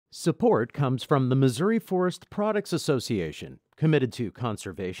Support comes from the Missouri Forest Products Association, committed to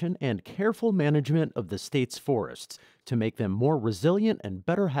conservation and careful management of the state's forests to make them more resilient and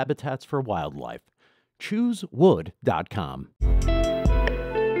better habitats for wildlife. ChooseWood.com.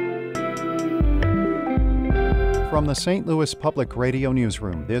 From the St. Louis Public Radio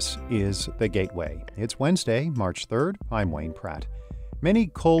Newsroom, this is The Gateway. It's Wednesday, March 3rd. I'm Wayne Pratt.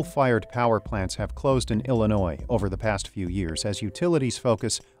 Many coal-fired power plants have closed in Illinois over the past few years as utilities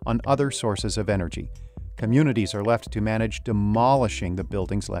focus on other sources of energy. Communities are left to manage demolishing the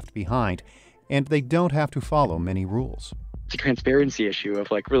buildings left behind, and they don't have to follow many rules. It's a transparency issue of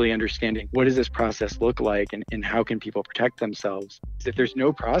really understanding what does this process look like and how can people protect themselves. If there's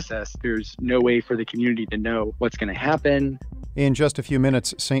no process, there's no way for the community to know what's going to happen. In just a few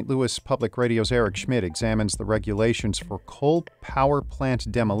minutes, St. Louis Public Radio's Eric Schmidt examines the regulations for coal power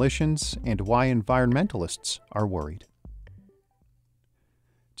plant demolitions and why environmentalists are worried.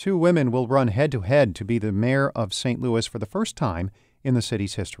 Two women will run head-to-head to be the mayor of St. Louis for the first time in the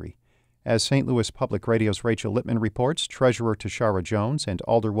city's history. As St. Louis Public Radio's Rachel Lippman reports, Treasurer Tashara Jones and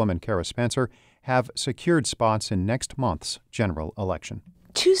Alderwoman Kara Spencer have secured spots in next month's general election.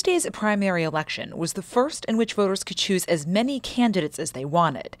 Tuesday's primary election was the first in which voters could choose as many candidates as they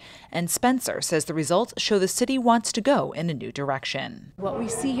wanted. And Spencer says the results show the city wants to go in a new direction. What we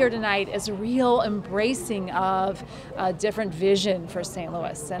see here tonight is a real embracing of a different vision for St.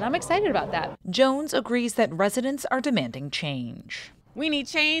 Louis, and I'm excited about that. Jones agrees that residents are demanding change. We need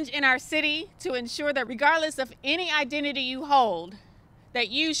change in our city to ensure that regardless of any identity you hold, that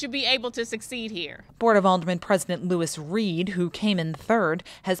you should be able to succeed here. Board of Alderman President Lewis Reed, who came in third,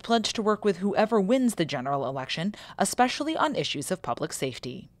 has pledged to work with whoever wins the general election, especially on issues of public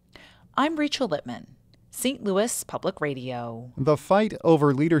safety. I'm Rachel Lippman, St. Louis Public Radio. The fight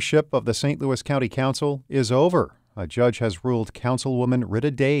over leadership of the St. Louis County Council is over. A judge has ruled Councilwoman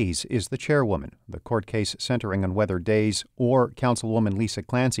Rita Days is the chairwoman. The court case centering on whether Days or Councilwoman Lisa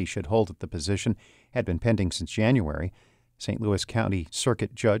Clancy should hold the position had been pending since January. St. Louis County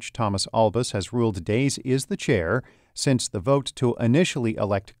Circuit Judge Thomas Albus has ruled Days is the chair since the vote to initially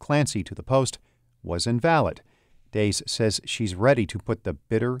elect Clancy to the post was invalid. Days says she's ready to put the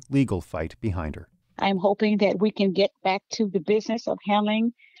bitter legal fight behind her. I'm hoping that we can get back to the business of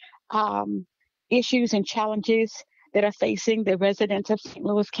handling issues and challenges that are facing the residents of St.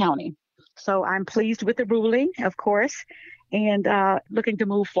 Louis County. So I'm pleased with the ruling, of course, and looking to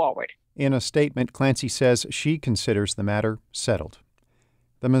move forward. In a statement, Clancy says she considers the matter settled.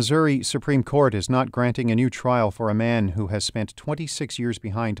 The Missouri Supreme Court is not granting a new trial for a man who has spent 26 years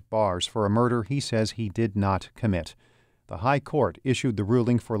behind bars for a murder he says he did not commit. The High Court issued the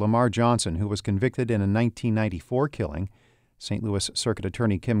ruling for Lamar Johnson, who was convicted in a 1994 killing. St. Louis Circuit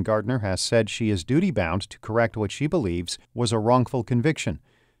Attorney Kim Gardner has said she is duty-bound to correct what she believes was a wrongful conviction.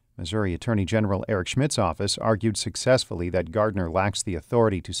 Missouri Attorney General Eric Schmidt's office argued successfully that Gardner lacks the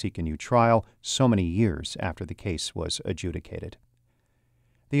authority to seek a new trial so many years after the case was adjudicated.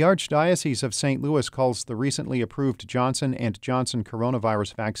 The Archdiocese of St. Louis calls the recently approved Johnson & Johnson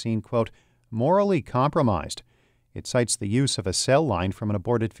coronavirus vaccine, quote, morally compromised. It cites the use of a cell line from an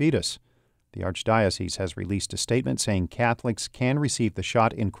aborted fetus. The Archdiocese has released a statement saying Catholics can receive the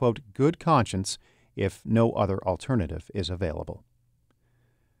shot in, quote, good conscience if no other alternative is available.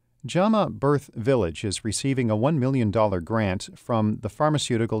 Jama Birth Village is receiving a $1 million grant from the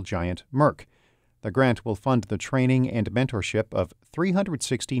pharmaceutical giant Merck. The grant will fund the training and mentorship of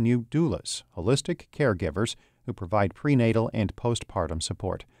 360 new doulas, holistic caregivers who provide prenatal and postpartum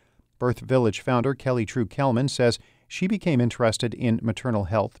support. Birth Village founder Kelly True Kelman says she became interested in maternal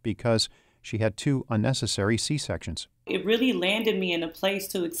health because she had 2 unnecessary C-sections. It really landed me in a place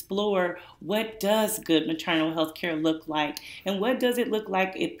to explore what does good maternal health care look like and what does it look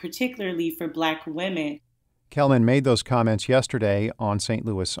like, particularly for Black women. Kelman made those comments yesterday on St.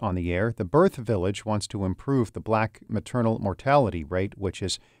 Louis on the Air. The Birth Village wants to improve the Black maternal mortality rate, which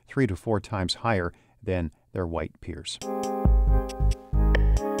is 3 to 4 times higher than their white peers.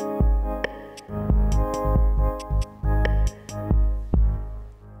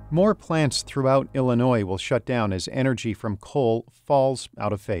 More plants throughout Illinois will shut down as energy from coal falls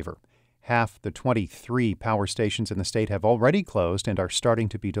out of favor. Half the 23 power stations in the state have already closed and are starting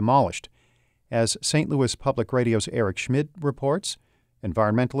to be demolished. As St. Louis Public Radio's Eric Schmidt reports,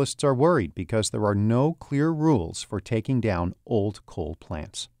 environmentalists are worried because there are no clear rules for taking down old coal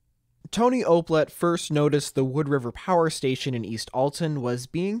plants. Tony Oplet first noticed the Wood River Power Station in East Alton was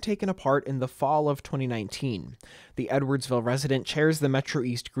being taken apart in the fall of 2019. The Edwardsville resident chairs the Metro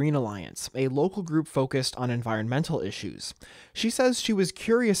East Green Alliance, a local group focused on environmental issues. She says she was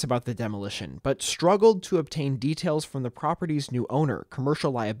curious about the demolition, but struggled to obtain details from the property's new owner,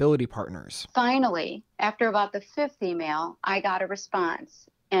 Commercial Liability Partners. Finally, after about the fifth email, I got a response.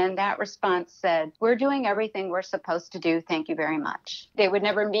 And that response said, "We're doing everything we're supposed to do. Thank you very much." They would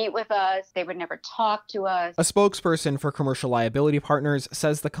never meet with us. They would never talk to us. A spokesperson for Commercial Liability Partners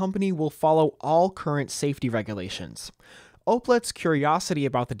says the company will follow all current safety regulations. Oplet's curiosity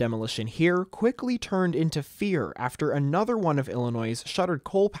about the demolition here quickly turned into fear after another one of Illinois' shuttered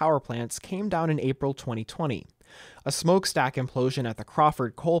coal power plants came down in April 2020. A smokestack implosion at the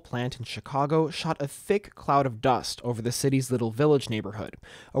Crawford coal plant in Chicago shot a thick cloud of dust over the city's Little Village neighborhood,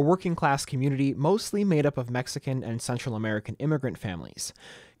 a working-class community mostly made up of Mexican and Central American immigrant families.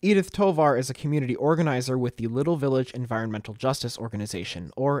 Edith Tovar is a community organizer with the Little Village Environmental Justice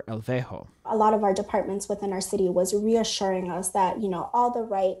Organization, or El Vejo. A lot of our departments within our city was reassuring us that, all the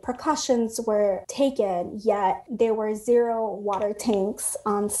right precautions were taken, yet there were 0 water tanks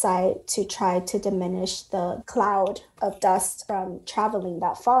on site to try to diminish the cloud of dust from traveling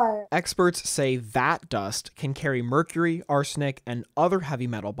that far. Experts say that dust can carry mercury, arsenic, and other heavy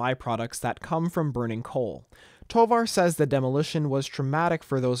metal byproducts that come from burning coal. Tovar says the demolition was traumatic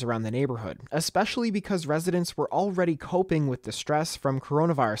for those around the neighborhood, especially because residents were already coping with the stress from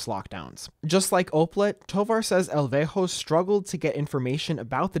coronavirus lockdowns. Just like Oplet, Tovar says El Vejo struggled to get information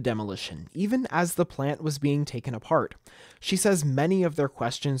about the demolition, even as the plant was being taken apart. She says many of their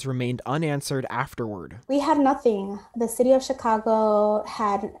questions remained unanswered afterward. We had nothing. The city of Chicago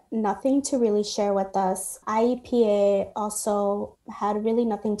had nothing to really share with us. IEPA also had really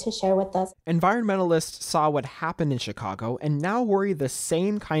nothing to share with us. Environmentalists saw what happened in Chicago and now worry the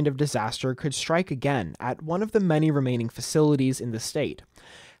same kind of disaster could strike again at one of the many remaining facilities in the state.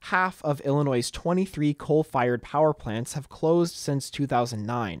 Half of Illinois' 23 coal-fired power plants have closed since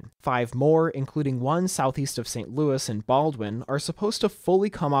 2009. 5 more, including one southeast of St. Louis and Baldwin, are supposed to fully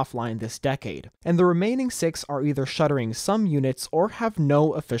come offline this decade, and the remaining 6 are either shuttering some units or have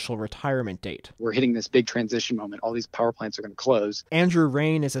no official retirement date. We're hitting this big transition moment. All these power plants are going to close. Andrew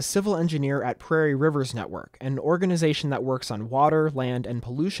Rain is a civil engineer at Prairie Rivers Network, an organization that works on water, land, and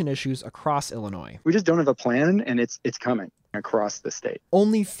pollution issues across Illinois. We just don't have a plan, and it's coming across the state.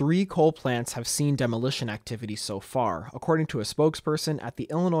 Only 3 coal plants have seen demolition activity so far, according to a spokesperson at the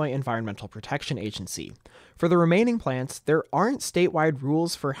Illinois Environmental Protection Agency. For the remaining plants, there aren't statewide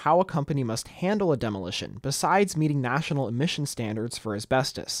rules for how a company must handle a demolition, besides meeting national emission standards for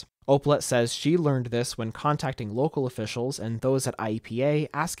asbestos. Oplet says she learned this when contacting local officials and those at IEPA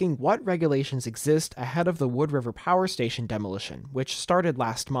asking what regulations exist ahead of the Wood River Power Station demolition, which started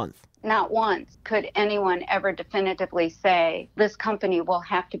last month. Not once could anyone ever definitively say this company will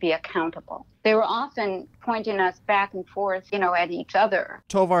have to be accountable. They were often pointing us back and forth, at each other.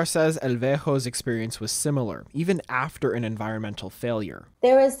 Tovar says El Vejo's experience was similar, even after an environmental failure.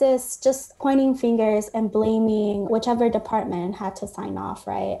 There was this just pointing fingers and blaming whichever department had to sign off,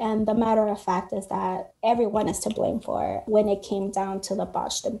 right? And the matter of fact is that everyone is to blame for it when it came down to the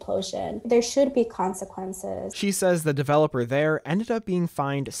botched implosion. There should be consequences. She says the developer there ended up being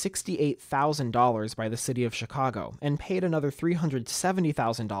fined $68,000 by the city of Chicago and paid another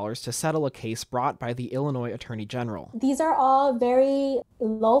 $370,000 to settle a case brought by the Illinois Attorney General. These are all very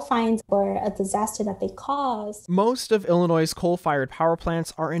low fines for a disaster that they caused. Most of Illinois' coal-fired power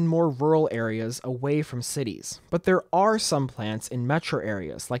plants are in more rural areas away from cities, but there are some plants in metro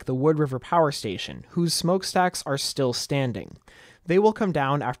areas like the Wood River Power Station whose smokestacks are still standing. They will come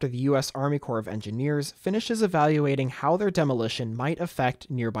down after the U.S. Army Corps of Engineers finishes evaluating how their demolition might affect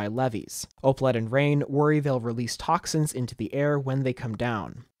nearby levees. Oplet and Rain worry they'll release toxins into the air when they come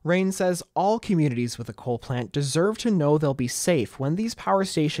down. Rain says all communities with a coal plant deserve to know they'll be safe when these power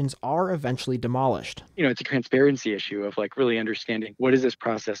stations are eventually demolished. It's a transparency issue of really understanding what does this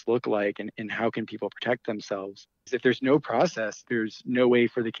process look like and how can people protect themselves. If there's no process, there's no way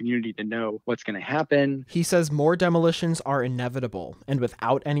for the community to know what's going to happen. He says more demolitions are inevitable, and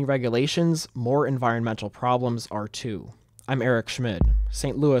without any regulations, more environmental problems are too. I'm Eric Schmid,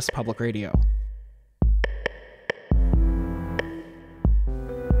 St. Louis Public Radio.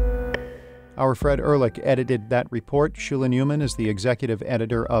 Our Fred Ehrlich edited that report. Shula Newman is the executive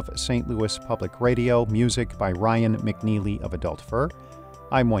editor of St. Louis Public Radio. Music by Ryan McNeely of Adult Fur.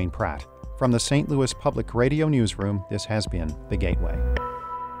 I'm Wayne Pratt. From the St. Louis Public Radio newsroom, this has been The Gateway.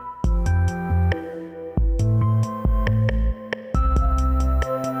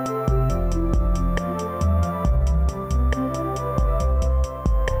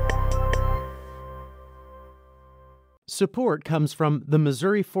 Support comes from the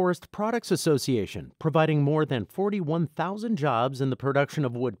Missouri Forest Products Association, providing more than 41,000 jobs in the production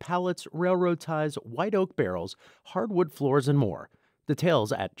of wood pallets, railroad ties, white oak barrels, hardwood floors, and more.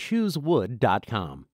 Details at choosewood.com.